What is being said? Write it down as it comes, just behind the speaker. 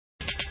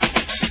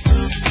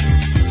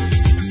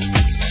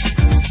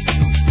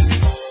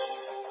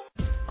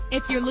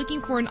If you're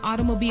looking for an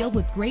automobile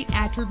with great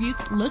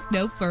attributes, look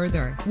no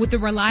further. With a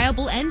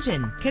reliable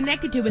engine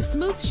connected to a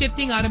smooth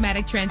shifting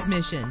automatic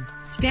transmission,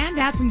 stand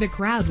out from the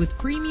crowd with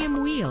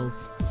premium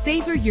wheels.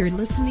 Savor your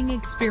listening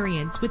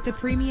experience with the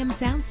premium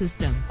sound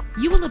system.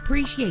 You will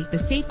appreciate the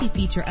safety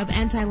feature of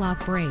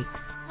anti-lock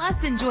brakes.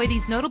 Plus, enjoy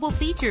these notable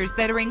features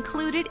that are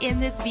included in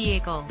this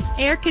vehicle: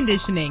 air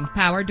conditioning,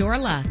 power door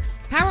locks,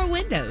 power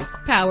windows,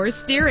 power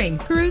steering,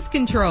 cruise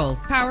control,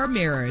 power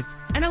mirrors,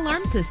 an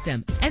alarm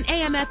system, an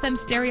AM/FM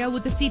stereo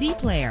with a CD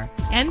player.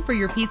 And for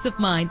your peace of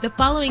mind, the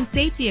following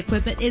safety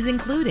equipment is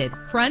included: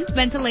 front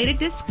ventilated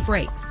disc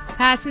brakes,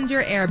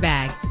 passenger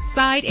airbag,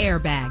 side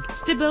airbag,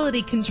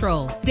 stability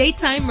control,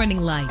 daytime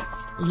running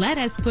lights. Let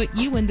us put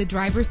you in the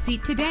driver's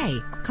seat today.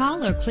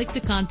 Call or click to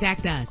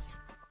contact us.